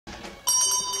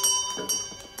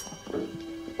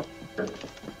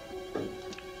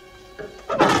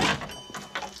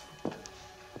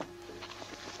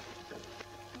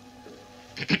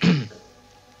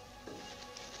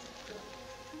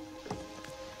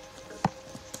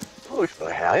Oes fel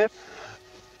her,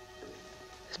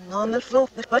 Normal flow,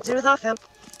 but what's it off him?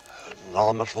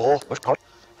 Normal for, was caught.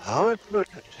 How it put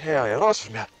her,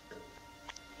 lost me.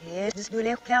 Yes, this will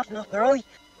have clout no roy.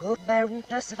 Go baron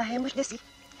plus if I am with this.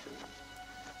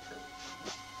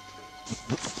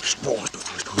 Sport,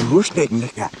 hoe steken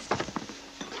lekker.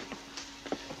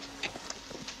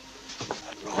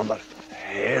 Normal,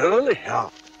 heerlijk, ja.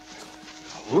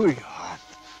 Oei, ja.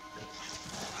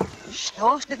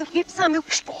 Stoos, dat keep some.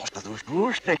 Sport, dat was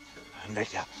hoe steken.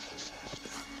 Lekker.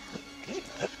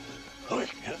 Oei,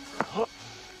 ja.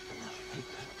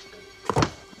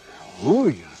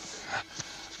 Oei.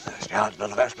 Ja,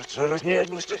 dan was het zo niet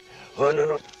moest.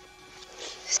 Oh,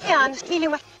 Staan, stil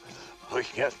wat. Oei,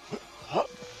 ja.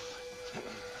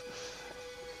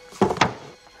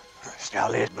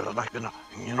 Stel het, maar dat mag ik nog.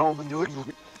 Je know, men doet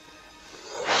het.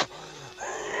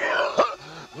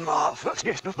 Maar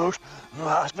vergeet nog boos.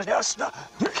 Maar als mijn eerste,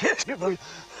 vergeet nog boos.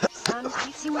 Staan,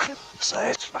 stil wat.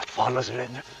 Zij wat vallen ze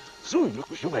in. Zo, nu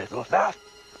moet je mee door daar.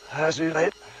 Als u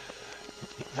redt.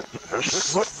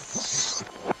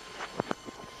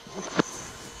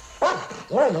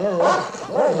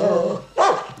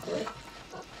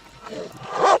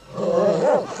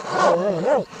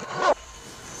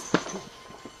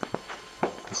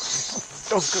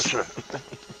 Dankeschön.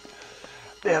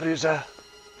 There is a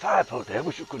fireplace there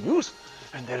which you could use,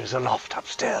 and there is a loft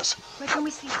upstairs. Where can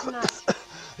we sleep tonight?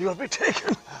 You'll be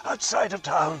taken outside of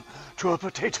town to a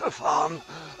potato farm.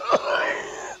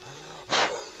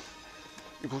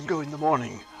 You can go in the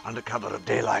morning under cover of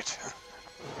daylight.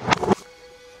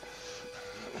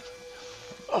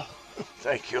 Oh,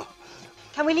 thank you.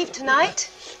 Can we leave tonight?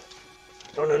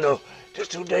 No. It is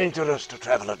too dangerous to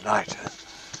travel at night.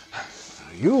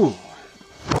 You.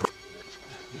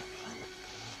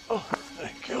 Oh,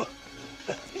 thank you.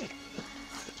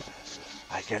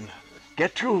 I can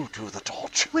get you to the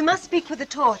torch. We must speak with the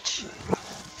torch.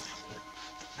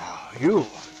 Now, you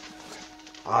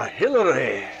are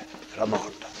Hilary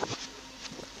Flamond.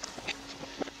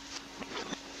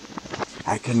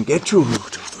 I can get you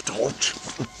to the torch.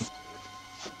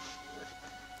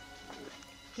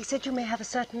 He said you may have a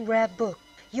certain rare book.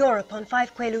 Europe on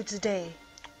 5 quaaludes a day.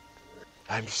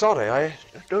 I'm sorry, I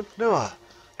don't know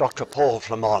Dr. Paul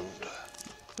Flamond.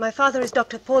 My father is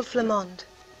Dr. Paul Flamond.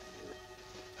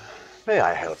 May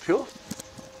I help you?